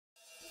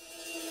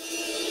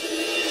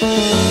But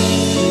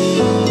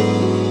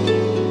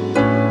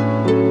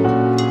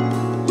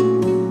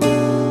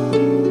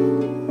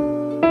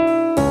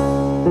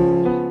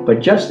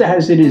just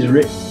as it is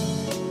written,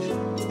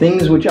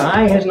 things which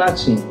eye has not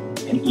seen,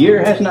 and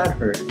ear has not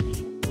heard,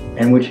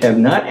 and which have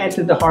not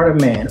entered the heart of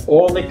man,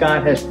 all that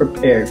God has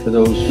prepared for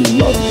those who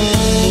love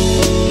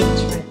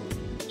Him.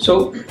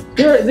 So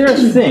there are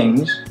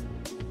things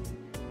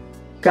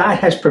God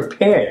has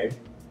prepared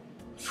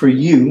for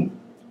you,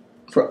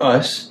 for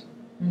us,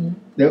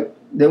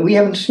 that we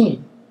haven't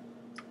seen.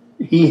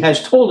 He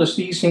has told us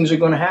these things are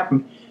going to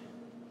happen,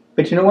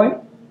 but you know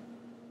what?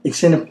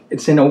 It's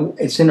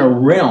in a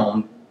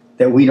realm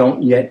that we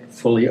don't yet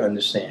fully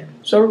understand.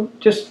 So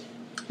just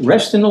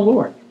rest in the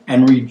Lord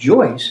and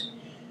rejoice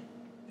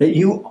that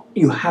you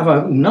have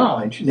a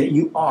knowledge that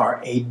you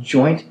are a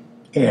joint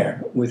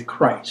heir with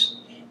Christ.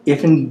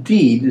 If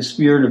indeed the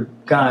Spirit of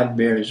God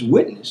bears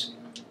witness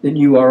that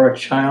you are a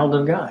child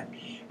of God,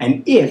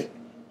 and if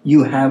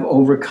you have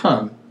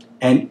overcome,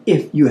 and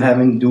if you have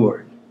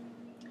endured.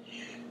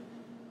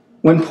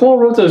 When Paul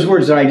wrote those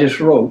words that I just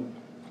wrote,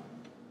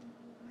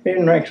 he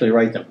didn't actually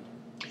write them.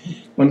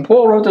 When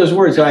Paul wrote those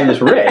words that I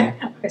just read,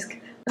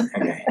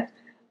 okay,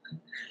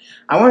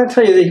 I want to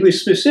tell you that he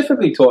was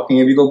specifically talking,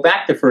 if you go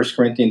back to 1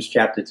 Corinthians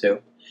chapter 2,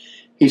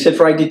 he said,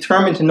 "For I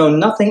determined to know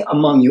nothing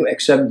among you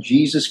except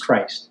Jesus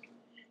Christ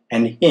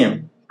and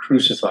Him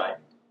crucified."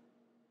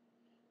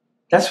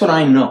 That's what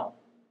I know.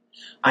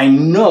 I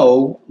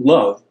know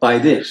love by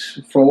this.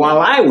 For while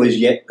I was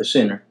yet a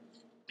sinner,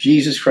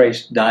 Jesus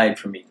Christ died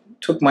for me,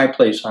 took my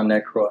place on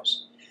that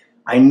cross.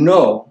 I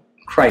know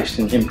Christ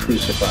and Him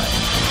crucified.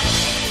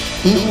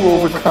 He who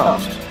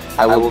overcomes,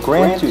 I will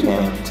grant to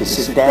him to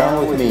sit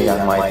down with me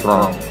on my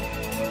throne.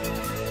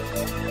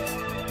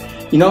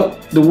 You know,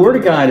 the Word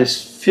of God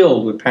is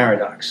filled with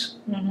paradox.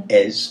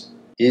 Is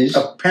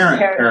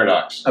apparent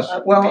paradox. A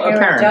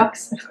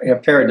paradox. A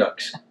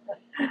paradox.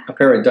 A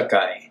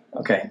paradoxi.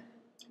 Okay.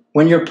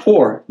 When you're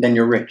poor, then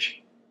you're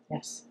rich.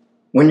 Yes.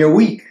 When you're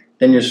weak,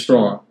 then you're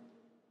strong.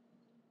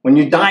 When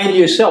you die to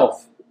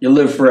yourself, you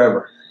live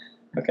forever.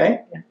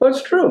 Okay? Yeah. Well,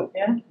 it's true.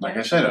 Yeah. Like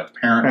I said,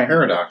 apparent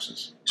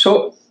paradoxes.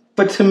 So,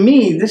 but to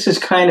me, this is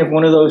kind of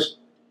one of those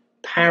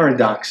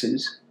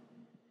paradoxes.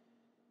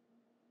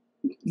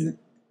 We're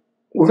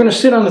going to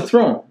sit on the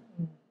throne.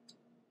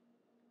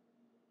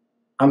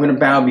 I'm going to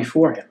bow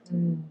before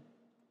Him.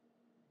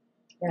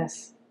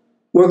 Yes.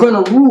 We're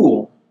going to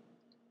rule.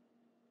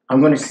 I'm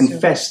going to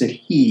confess that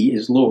He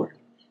is Lord,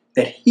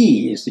 that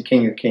He is the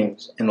King of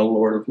Kings and the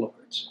Lord of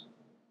Lords.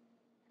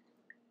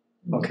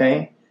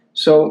 Okay?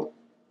 So,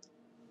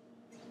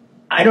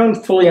 I don't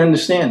fully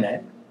understand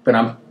that, but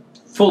I'm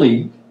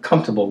fully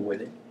comfortable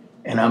with it,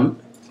 and I'm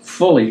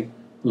fully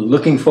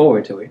looking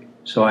forward to it.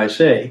 So I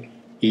say,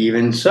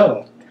 even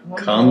so,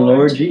 come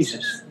Lord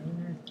Jesus.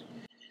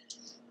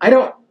 I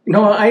don't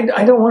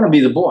want to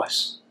be the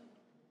boss.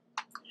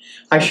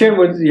 I shared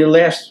with you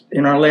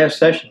in our last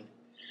session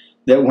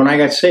that when I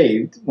got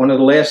saved, one of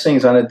the last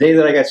things on the day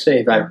that I got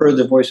saved, I heard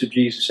the voice of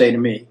Jesus say to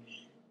me,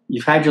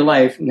 "You've had your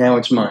life, now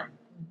it's mine."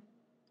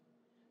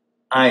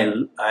 I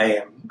am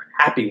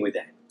happy with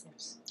that.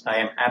 Yes. I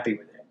am happy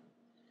with that.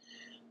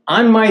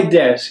 On my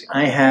desk,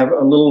 I have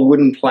a little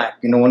wooden plaque,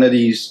 one of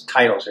these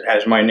titles. It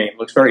has my name. It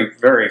looks very,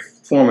 very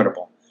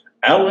formidable.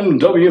 Alan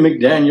W.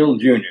 McDaniel,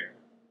 Jr.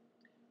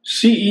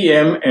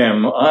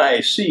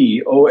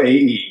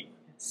 CEMMICOAE.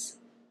 Yes.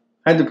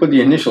 I had to put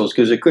the initials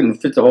because it couldn't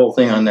fit the whole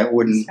thing on that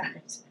wooden.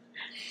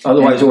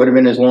 Otherwise, it would have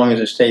been as long as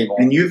this table.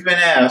 And you've been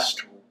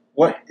asked,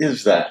 what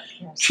is that?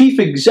 Yes. Chief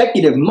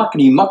Executive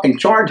Muckety Muck in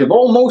charge of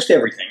almost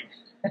everything.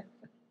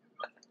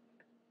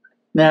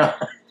 Now,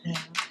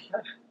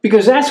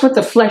 because that's what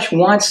the flesh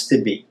wants to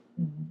be.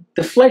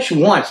 The flesh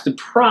wants, the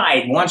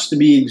pride wants to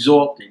be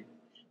exalted.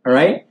 All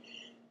right?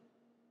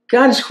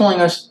 God is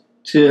calling us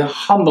to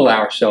humble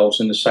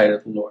ourselves in the sight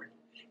of the Lord.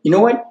 You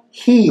know what?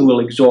 He will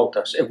exalt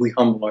us if we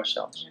humble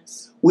ourselves.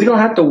 Yes. We don't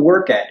have to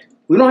work at it.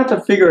 We don't have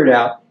to figure it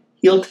out.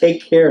 He'll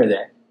take care of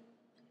that.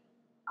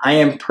 I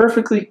am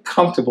perfectly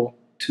comfortable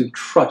to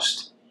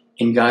trust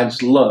in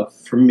God's love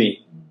for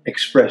me,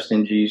 expressed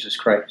in Jesus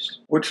Christ.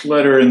 Which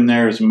letter in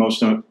there is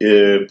most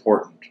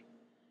important?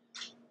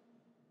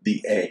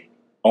 The A.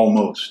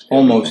 Almost.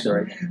 Almost,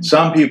 right.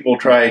 Some people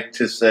try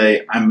to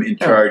say, I'm in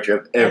charge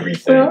of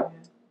everything. Well,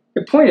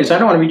 the point is, I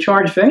don't want to be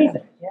charged for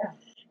anything. Yeah.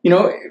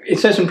 It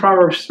says in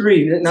Proverbs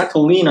 3 not to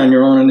lean on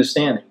your own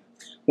understanding.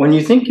 When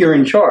you think you're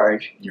in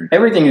charge,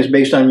 everything is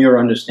based on your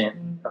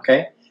understanding,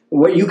 okay?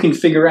 What you can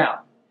figure out.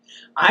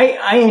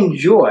 I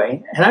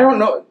enjoy, and I don't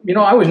know,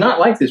 I was not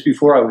like this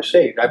before I was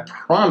saved. I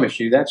promise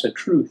you that's a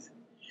truth.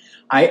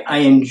 I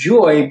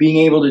enjoy being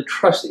able to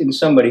trust in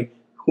somebody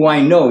who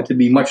I know to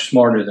be much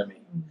smarter than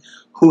me,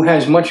 who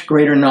has much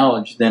greater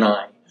knowledge than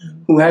I,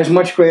 who has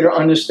much greater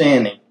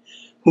understanding,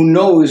 who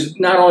knows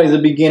not only the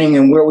beginning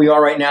and where we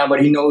are right now,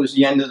 but He knows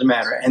the end of the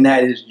matter, and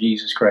that is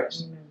Jesus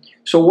Christ.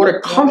 So what a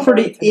comfort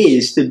it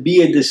is to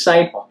be a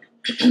disciple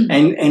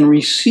and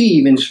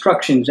receive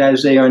instructions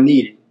as they are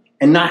needed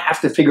and not have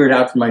to figure it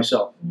out for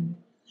myself.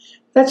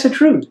 That's the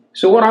truth.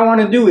 So what I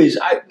want to do is,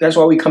 that's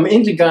why we come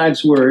into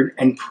God's Word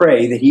and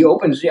pray that He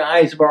opens the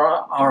eyes of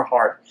our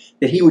heart,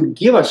 that He would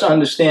give us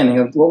understanding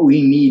of what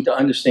we need to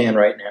understand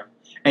right now.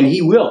 And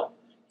He will.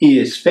 He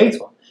is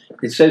faithful.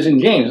 It says in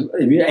James,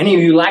 if any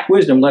of you lack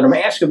wisdom, let him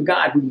ask of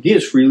God, who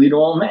gives freely to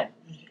all men.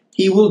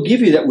 He will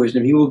give you that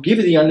wisdom. He will give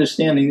you the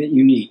understanding that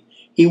you need.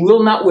 He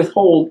will not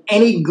withhold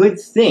any good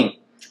thing.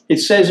 It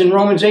says in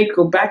Romans 8,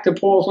 go back to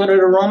Paul's letter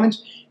to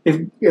Romans,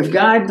 if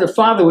God the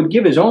Father would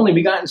give His only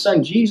begotten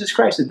Son, Jesus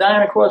Christ, to die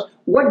on a cross,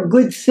 what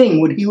good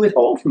thing would He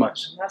withhold from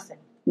us? Nothing.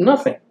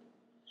 Nothing.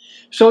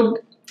 So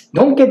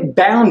don't get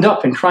bound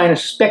up in trying to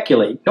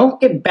speculate. Don't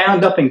get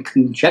bound up in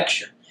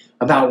conjecture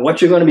about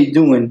what you're going to be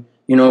doing,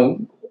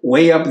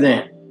 way up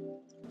then.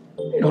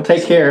 It'll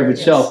take care of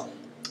itself.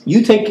 Yes.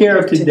 You take care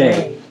of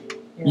today.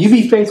 Yes. You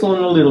be faithful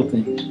in the little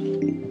things.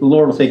 The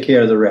Lord will take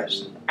care of the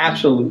rest.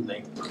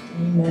 Absolutely.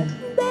 Amen.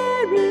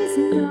 There is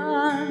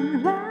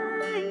none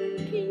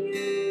like you.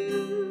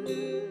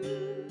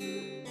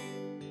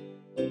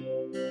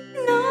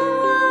 No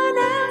one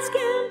else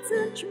can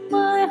touch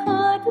my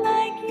heart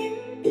like you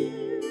do.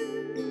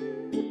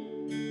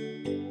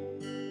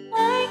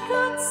 I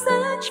could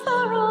search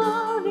for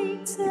all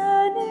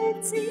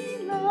eternity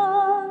long